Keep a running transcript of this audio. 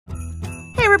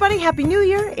everybody, Happy New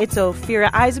Year. It's Ophira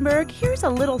Eisenberg. Here's a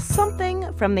little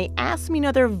something from the Ask Me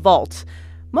Another vault,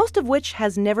 most of which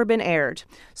has never been aired.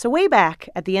 So way back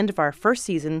at the end of our first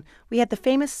season, we had the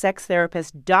famous sex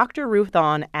therapist Dr. Ruth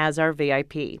on as our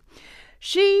VIP.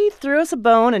 She threw us a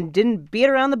bone and didn't beat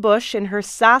around the bush in her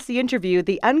saucy interview,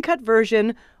 the uncut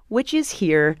version, which is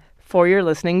here for your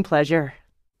listening pleasure.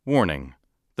 Warning: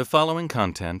 the following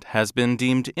content has been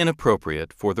deemed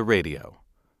inappropriate for the radio.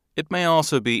 It may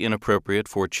also be inappropriate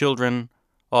for children,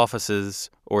 offices,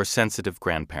 or sensitive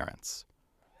grandparents.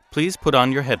 Please put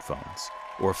on your headphones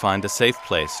or find a safe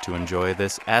place to enjoy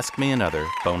this Ask Me Another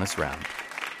bonus round.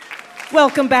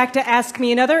 Welcome back to Ask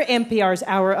Me Another, NPR's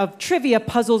hour of trivia,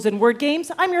 puzzles, and word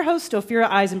games. I'm your host, Ophira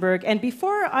Eisenberg, and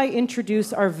before I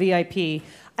introduce our VIP,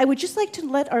 I would just like to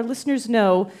let our listeners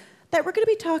know that we're going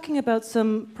to be talking about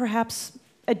some, perhaps,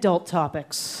 adult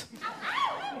topics.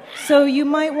 So you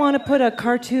might want to put a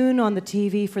cartoon on the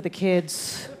TV for the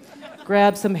kids,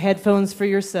 grab some headphones for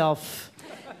yourself,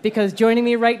 because joining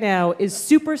me right now is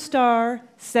superstar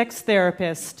sex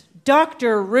therapist,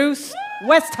 Dr. Ruth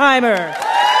Westheimer.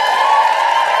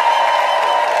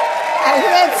 I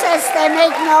hear it says they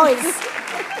make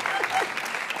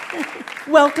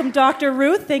noise. Welcome, Dr.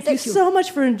 Ruth. Thank you so much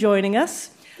for joining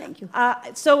us. Thank you.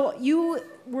 So you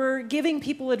were giving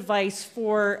people advice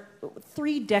for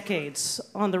 3 decades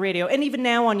on the radio, and even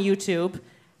now on YouTube.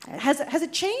 Has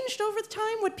it changed over the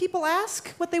time, what people ask,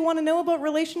 what they want to know about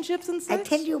relationships and sex? I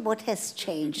tell you what has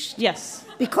changed. Yes.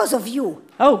 Because of you.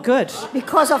 Oh, good.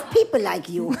 Because of people like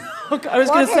you. Okay, I was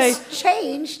going to say... What has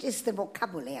changed is the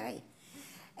vocabulary.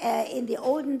 In the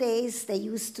olden days, they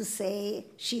used to say,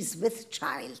 she's with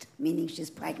child, meaning she's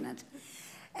pregnant.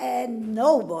 And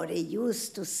nobody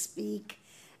used to speak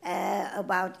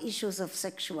about issues of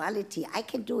sexuality. I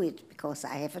can do it because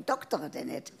I have a doctorate in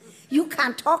it. You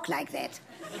can't talk like that.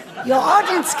 Your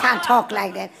audience can't talk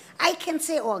like that. I can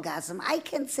say orgasm, I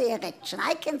can say erection,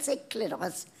 I can say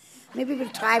clitoris. Maybe we'll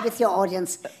try with your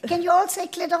audience. Can you all say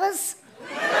clitoris?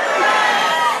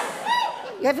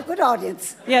 You have a good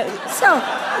audience. Yeah. So,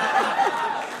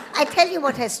 I tell you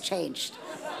what has changed.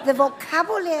 The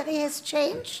vocabulary has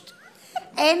changed,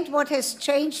 and what has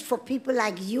changed for people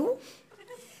like you,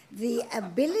 the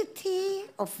ability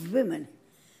of women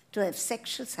to have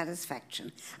sexual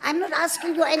satisfaction. I'm not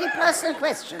asking you any personal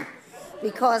question,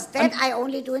 because that I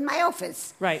only do in my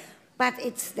office. Right. But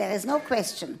there is no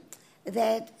question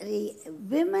that the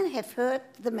women have heard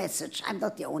the message. I'm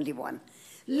not the only one.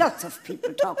 Lots of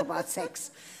people talk about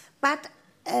sex. But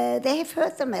they have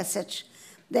heard the message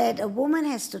that a woman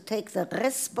has to take the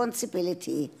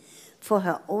responsibility for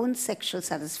her own sexual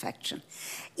satisfaction.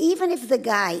 Even if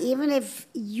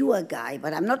you're a guy,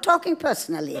 but I'm not talking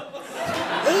personally,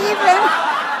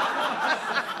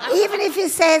 even if he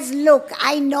says, look,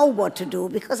 I know what to do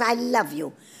because I love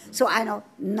you, so I know,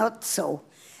 not so.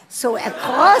 So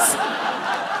across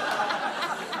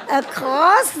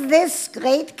this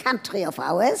great country of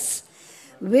ours,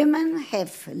 women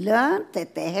have learned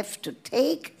that they have to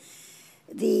take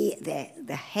the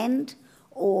hand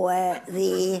or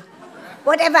the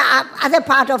whatever other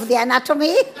part of the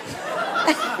anatomy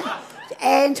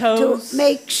and toes, to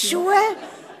make sure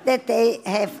that they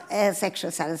have sexual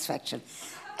satisfaction.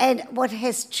 And what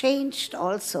has changed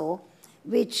also,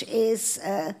 which is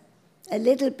a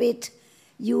little bit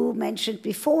you mentioned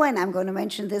before, and I'm going to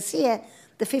mention this here,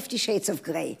 the 50 Shades of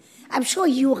Grey. I'm sure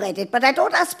you read it, but I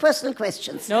don't ask personal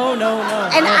questions. No.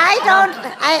 And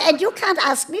and you can't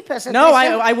ask me personal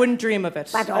questions. No, I wouldn't dream of it.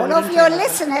 But all of your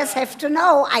listeners have to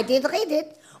know, I did read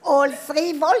it, all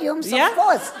 3 volumes, of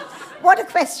course. What a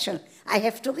question. I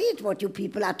have to read what you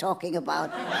people are talking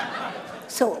about.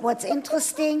 So what's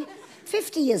interesting,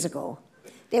 50 years ago,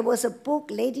 there was a book,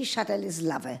 Lady Chatterley's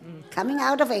Lover, coming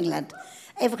out of England.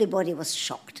 Everybody was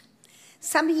shocked.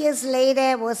 Some years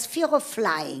later was Fear of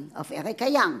Flying of Erica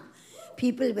Young.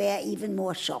 People were even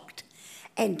more shocked.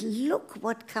 And look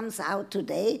what comes out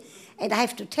today. And I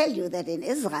have to tell you that in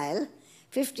Israel,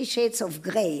 50 Shades of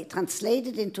Grey,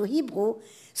 translated into Hebrew,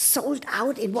 sold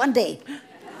out in 1 day.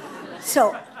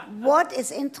 So what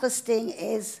is interesting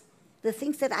is the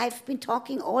things that I've been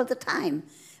talking all the time.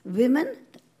 Women,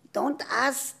 don't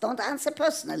answer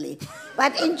personally,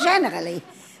 but in generally.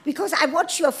 Because I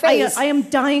watch your face. I am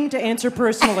dying to answer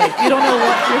personally. You don't know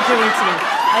what you're doing to me.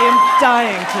 I am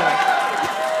dying to.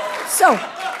 So,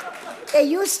 they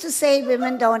used to say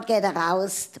women don't get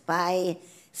aroused by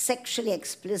sexually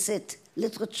explicit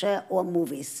literature or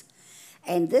movies.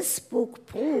 And this book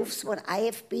proves what I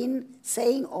have been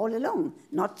saying all along.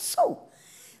 Not so.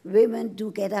 Women do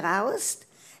get aroused.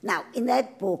 Now, in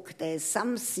that book, there's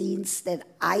some scenes that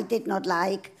I did not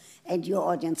like, and your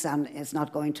audience is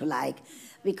not going to like,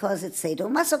 because it's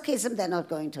sadomasochism, they're not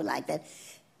going to like that.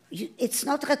 It's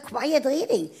not required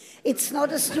reading. It's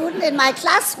not a student in my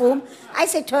classroom. I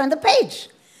say, turn the page.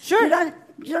 Sure.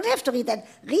 You don't have to read that.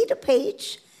 Read a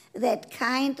page that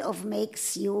kind of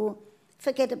makes you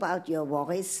forget about your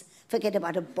worries, forget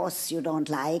about a boss you don't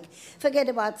like, forget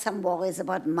about some worries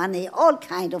about money, all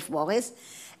kind of worries,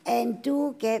 and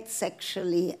do get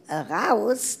sexually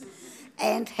aroused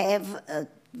and have a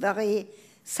very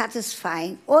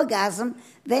satisfying orgasm.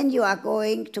 Then you are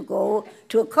going to go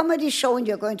to a comedy show and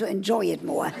you're going to enjoy it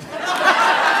more.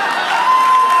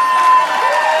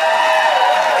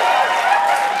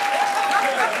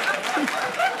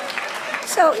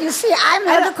 So you see, I'm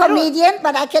not a comedian,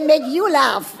 but I can make you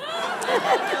laugh.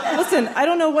 Listen, I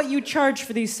don't know what you charge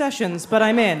for these sessions, but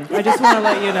I'm in. I just want to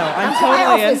let you know. I'm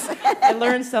totally in. I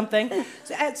learned something.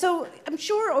 So I'm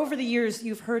sure over the years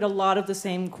you've heard a lot of the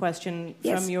same question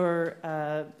from your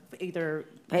either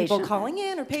people calling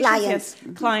in or patients,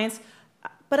 clients.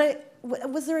 But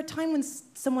was there a time when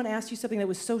someone asked you something that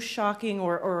was so shocking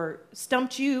or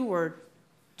stumped you or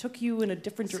took you in a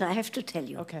different direction? So I have to tell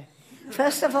you. Okay.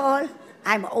 First of all,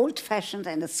 I'm old-fashioned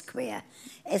and a square.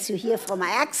 As you hear from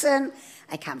my accent,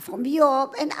 I come from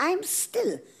Europe, and I'm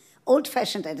still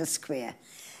old-fashioned and a square.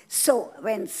 So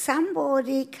when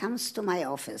somebody comes to my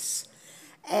office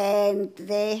and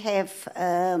they have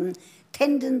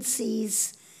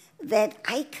tendencies that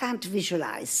I can't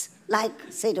visualize, like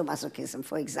sadomasochism,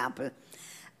 for example,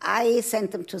 I send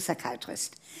them to a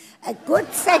psychiatrist. A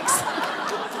good sex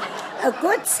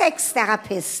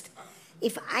therapist,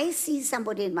 if I see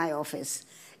somebody in my office,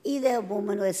 either a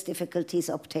woman who has difficulties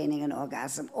obtaining an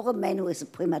orgasm, or a man who is a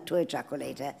premature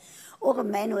ejaculator, or a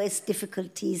man who has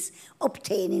difficulties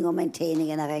obtaining or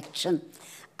maintaining an erection,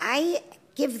 I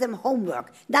give them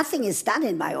homework. Nothing is done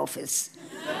in my office.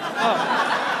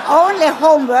 Only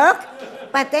homework.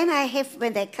 But then I have,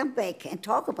 when they come back and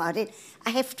talk about it,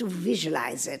 I have to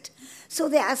visualize it. So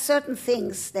there are certain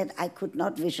things that I could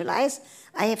not visualize.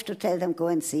 I have to tell them, go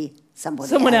and see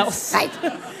someone else. Right.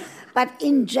 But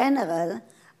in general,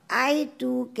 I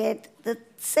do get the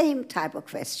same type of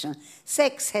question.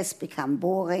 Sex has become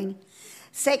boring.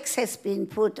 Sex has been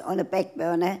put on a back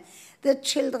burner. The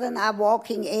children are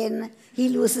walking in. He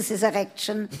loses his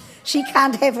erection. She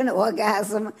can't have an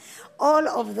orgasm. All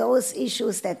of those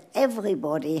issues that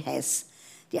everybody has.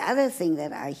 The other thing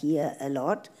that I hear a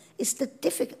lot is the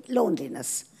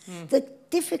loneliness, the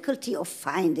difficulty of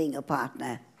finding a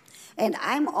partner. And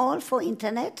I'm all for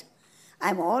internet.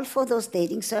 I'm all for those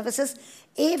dating services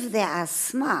if they are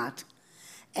smart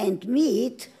and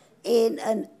meet in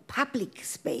a public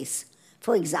space.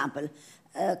 For example,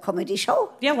 a comedy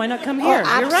show. Yeah, why not come here? You're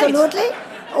absolutely.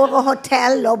 Right. Or a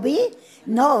hotel lobby,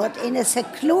 not in a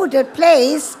secluded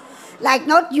place, like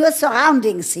not your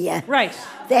surroundings here. Right.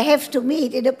 They have to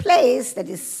meet in a place that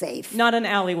is safe. Not an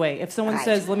alleyway. If someone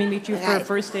says, let me meet you for a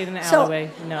first date in an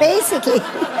alleyway, no. Basically,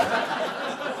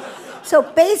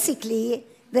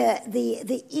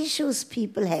 the issues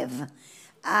people have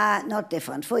are not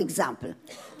different. For example,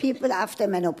 people after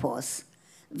menopause,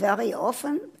 very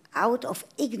often, out of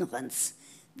ignorance,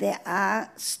 they are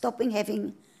stopping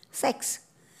having sex,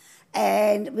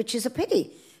 and which is a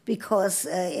pity, because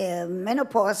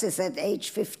menopause is at age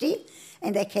 50,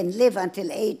 and they can live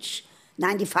until age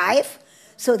 95,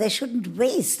 so they shouldn't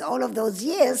waste all of those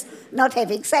years not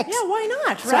having sex. Yeah, why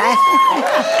not, So right?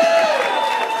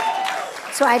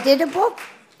 So I did a book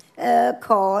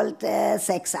called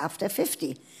Sex After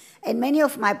 50. And many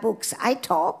of my books, I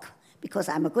talk, because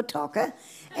I'm a good talker,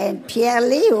 and Pierre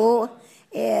Leo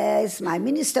is my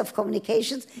Minister of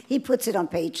Communications. He puts it on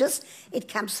pages. It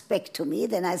comes back to me.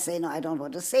 Then I say, no, I don't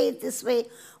want to say it this way.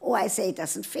 Or I say it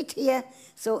doesn't fit here.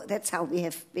 So that's how we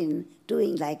have been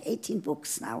doing like 18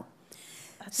 books now.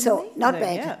 That's amazing. Not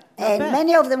bad. Yeah, and bad.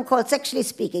 Many of them called Sexually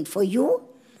Speaking. For you,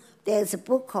 there's a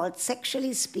book called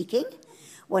Sexually Speaking,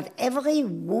 what every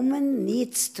woman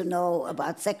needs to know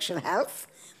about sexual health.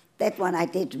 That one I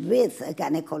did with a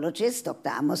gynecologist,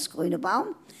 Dr. Amos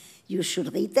Grünebaum. You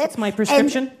should read that. That's my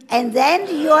prescription. And then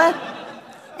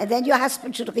your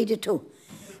husband should read it too,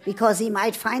 because he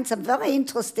might find some very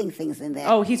interesting things in there.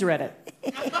 Oh, he's read it.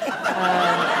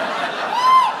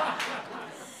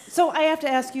 So I have to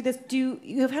ask you this. Do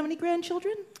you have how many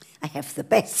grandchildren? I have the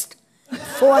best.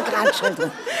 4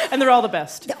 grandchildren. And they're all the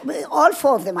best? All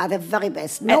 4 of them are the very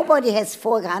best. Nobody has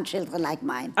 4 grandchildren like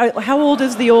mine. How old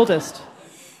is the oldest?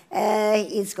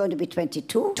 He's going to be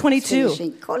 22. 22.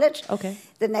 Finishing college. Okay.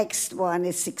 The next one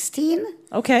is 16.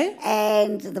 Okay.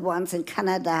 And the ones in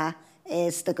Canada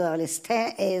The girl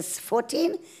is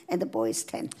 14 and the boy is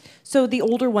 10. So the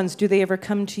older ones, do they ever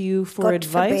come to you for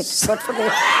advice? God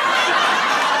forbid.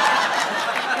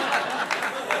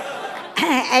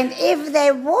 And if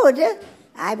they would,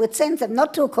 I would send them,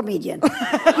 not to a comedian.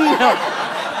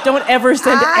 No, don't ever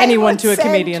send anyone to a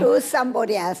comedian. I would send to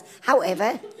somebody else.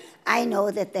 However, I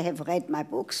know that they have read my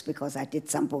books because I did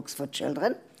some books for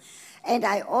children. And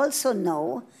I also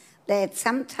know that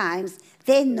sometimes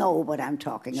they know what I'm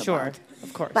talking about. Sure,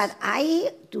 of course. But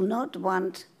I do not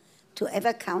want to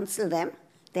ever counsel them.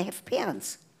 They have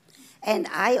parents. And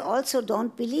I also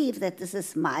don't believe that this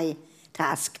is my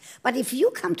task. But if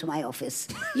you come to my office,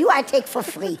 you I take for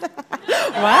free.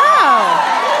 Wow.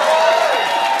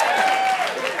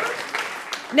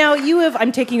 Now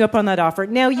I'm taking you up on that offer.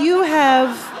 Now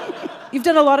you've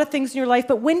done a lot of things in your life,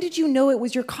 but when did you know it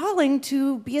was your calling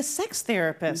to be a sex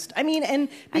therapist? I mean, and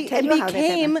became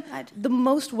the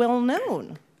most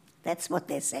well-known. That's what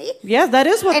they say. Yeah, that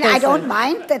is what they say. And I don't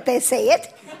mind that they say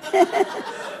it.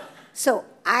 So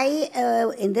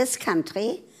in this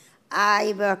country,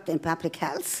 I worked in public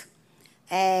health,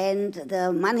 and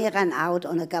the money ran out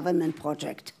on a government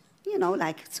project. You know,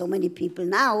 like so many people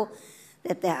now,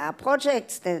 that there are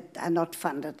projects that are not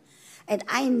funded. And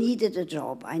I needed a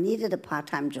job. I needed a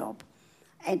part-time job.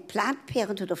 And Planned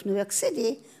Parenthood of New York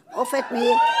City offered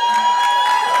me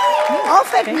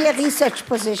a research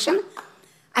position.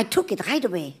 I took it right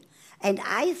away. And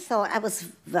I thought I was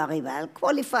very well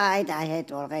qualified. I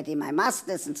had already my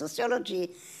master's in sociology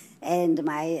and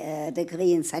my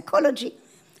degree in psychology.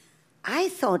 I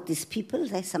thought these people,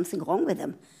 there's something wrong with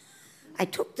them. I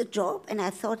took the job and I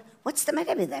thought, what's the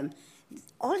matter with them?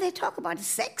 All they talk about is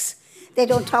sex. They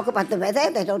don't talk about the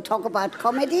weather. They don't talk about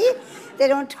comedy. They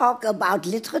don't talk about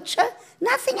literature.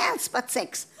 Nothing else but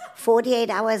sex. 48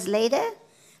 hours later,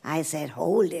 I said,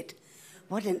 hold it.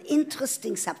 What an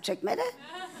interesting subject matter.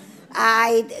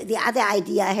 The other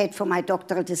idea I had for my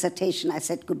doctoral dissertation, I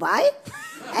said goodbye.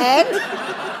 And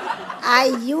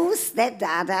I used that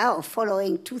data of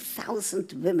following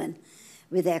 2,000 women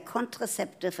with their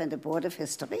contraceptive and abortive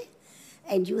history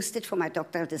and used it for my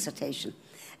doctoral dissertation.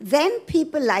 Then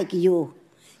people like you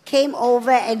came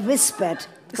over and whispered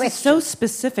questions. This is so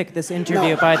specific, this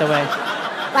interview, by the way.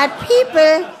 But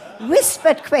people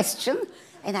whispered questions,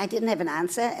 and I didn't have an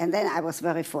answer, and then I was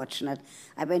very fortunate.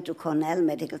 I went to Cornell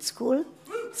Medical School,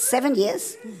 7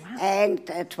 years, and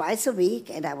twice a week,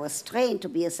 and I was trained to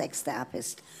be a sex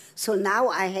therapist. So now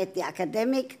I had the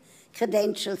academic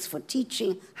credentials for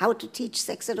teaching, how to teach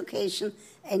sex education,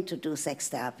 and to do sex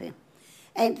therapy.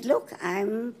 And look,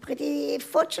 I'm pretty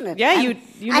fortunate. Yeah,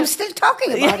 I'm still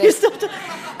talking about it.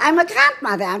 I'm a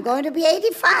grandmother. I'm going to be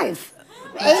 85.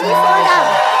 84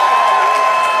 now.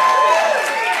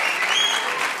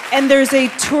 And there's a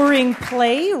touring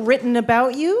play written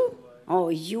about you? Oh,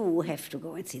 you have to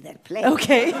go and see that play.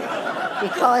 Okay.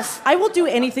 Because I will do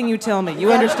anything you tell me.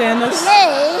 You understand this?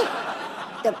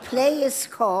 The play is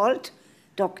called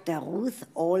Dr. Ruth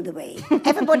all the way.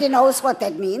 Everybody knows what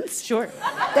that means. Sure.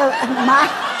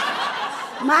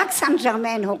 Mark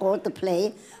Saint-Germain, who wrote the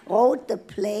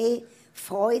play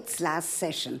Freud's Last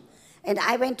Session. And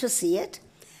I went to see it,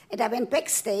 and I went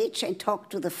backstage and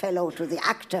talked to the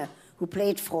actor who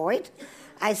played Freud.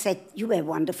 I said, you were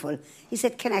wonderful. He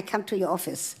said, can I come to your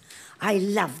office? I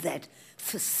love that.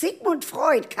 For Sigmund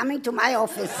Freud coming to my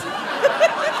office.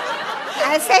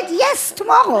 I said, yes,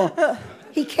 tomorrow.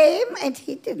 He came, and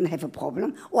he didn't have a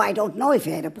problem. Or I don't know if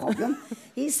he had a problem.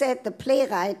 He said, the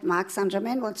playwright, Mark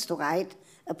Saint-Germain, wants to write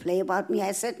a play about me.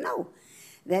 I said, no.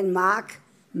 Then Mark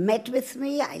met with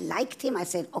me. I liked him. I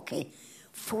said, okay.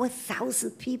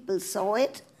 4,000 people saw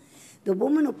it. The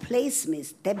woman who plays me,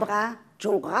 Deborah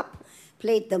Jo Rapp,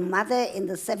 played the mother in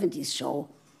the 70s show.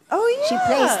 Oh, yeah. She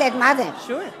plays that mother.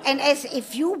 Sure. And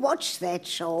if you watch that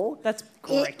show, that's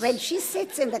great. When she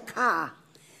sits in the car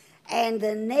and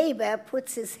the neighbor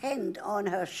puts his hand on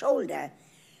her shoulder,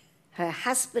 her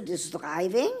husband is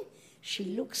driving, she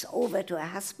looks over to her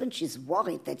husband, she's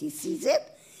worried that he sees it,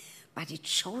 but it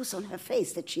shows on her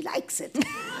face that she likes it.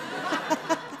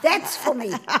 That's for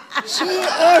me.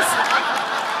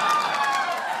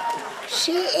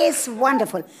 She is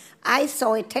wonderful. I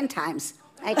saw it 10 times.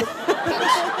 I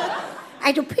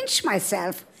had to pinch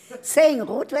myself, saying,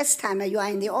 Ruth Westheimer, you are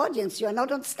in the audience, you are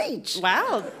not on stage.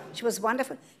 Wow. She was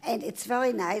wonderful. And it's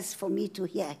very nice for me to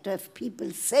have people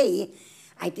say,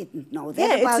 I didn't know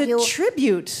that about you. It's a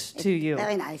tribute to you.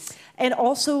 Very nice. And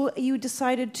also, you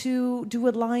decided to do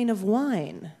a line of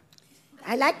wine.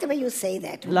 I like the way you say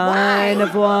that. Line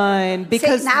of wine.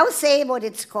 Because say what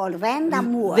it's called. Vin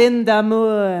d'amour. Vin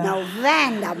d'amour. No,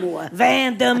 vin d'amour.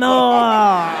 Vin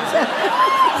d'amour.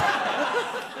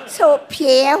 So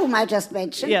Pierre, whom I just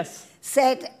mentioned, Yes.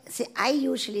 said, see, I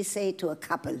usually say to a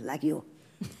couple like you,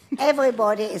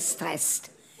 everybody is stressed.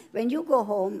 When you go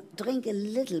home, drink a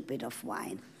little bit of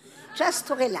wine, just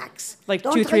to relax. Like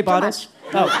Don't 2-3 drink too bottles?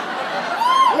 much.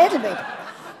 Oh. A little bit.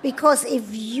 Because if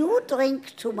you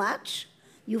drink too much,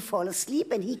 you fall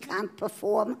asleep and he can't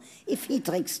perform if he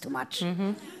drinks too much.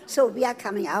 So we are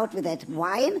coming out with that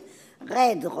wine,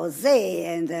 red, rosé,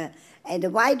 and a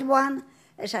white one.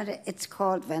 It's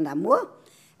called Vin d'Amour,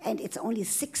 and it's only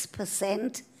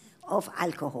 6% of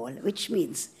alcohol, which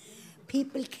means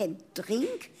people can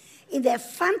drink. In their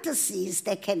fantasies,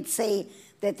 they can say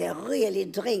that they really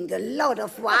drink a lot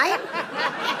of wine,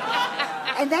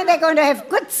 and then they're going to have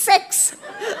good sex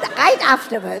right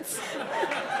afterwards.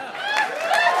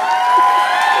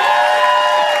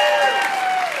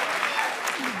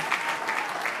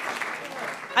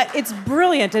 It's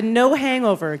brilliant, and no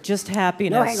hangover, just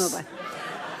happiness. No hangover.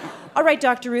 All right,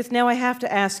 Dr. Ruth, now I have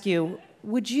to ask you,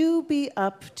 would you be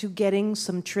up to getting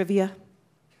some trivia?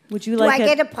 Would you like Do I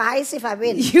get a prize if I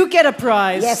win? You get a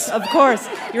prize. Yes. Of course.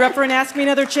 You're up for an Ask Me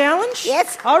Another challenge?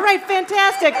 Yes. All right,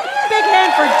 fantastic. Big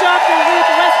hand for Dr. Ruth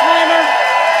Westheimer.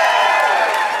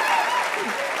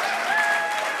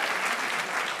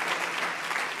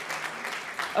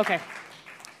 Okay.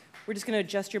 We're just going to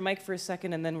adjust your mic for a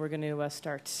second, and then we're going to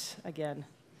start again.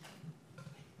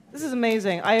 This is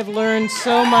amazing. I have learned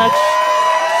so much.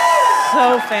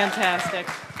 So fantastic.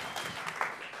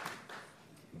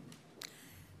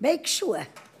 Make sure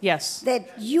Yes. that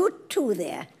you two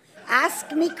there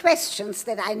ask me questions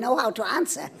that I know how to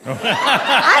answer.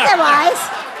 Otherwise,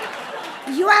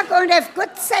 you are going to have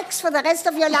good sex for the rest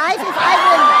of your life if I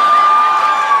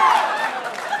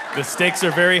The stakes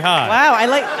are very high. Wow, I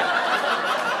like...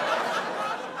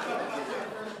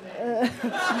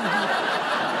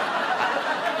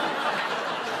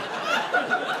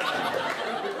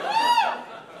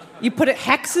 You put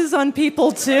hexes on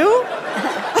people too?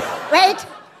 win. Wait,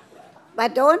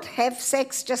 but don't have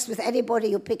sex just with anybody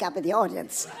you pick up in the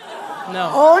audience. No.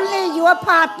 Only your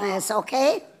partners,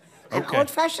 okay? I'm Okay.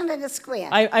 old-fashioned and a square.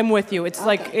 I'm with you. It's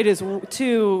like, it is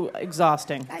too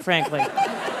exhausting, frankly.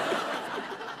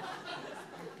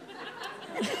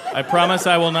 I promise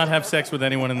I will not have sex with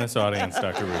anyone in this audience,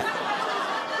 Dr. Ruth.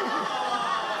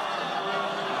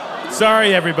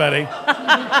 Sorry, everybody.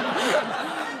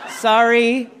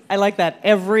 Sorry. I like that.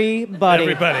 Everybody.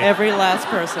 Everybody. Every last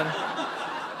person.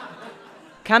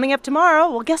 Coming up tomorrow,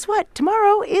 well, guess what?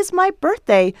 Tomorrow is my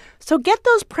birthday. So get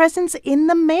those presents in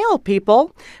the mail,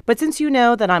 people. But since you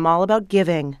know that I'm all about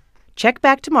giving, check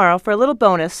back tomorrow for a little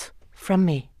bonus from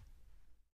me.